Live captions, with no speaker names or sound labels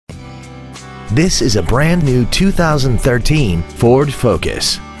This is a brand new 2013 Ford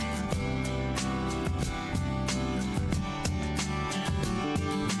Focus.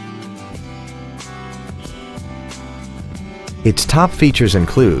 Its top features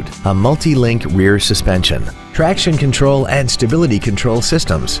include a multi-link rear suspension, traction control and stability control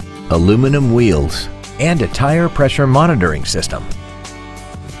systems, aluminum wheels, and a tire pressure monitoring system.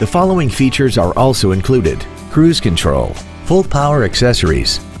 The following features are also included: cruise control, full power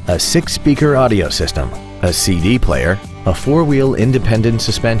accessories, a 6-speaker audio system, a CD player, a 4-wheel independent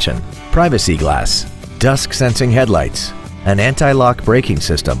suspension, privacy glass, dusk sensing headlights, an anti-lock braking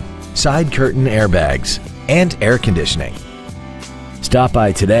system, side curtain airbags, and air conditioning. Stop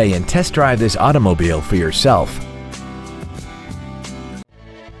by today and test drive this automobile for yourself.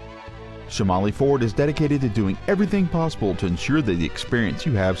 Shamaley Ford is dedicated to doing everything possible to ensure that the experience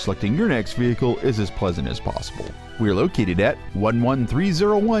you have selecting your next vehicle is as pleasant as possible. We are located at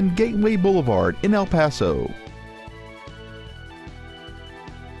 11301 Gateway Boulevard in El Paso.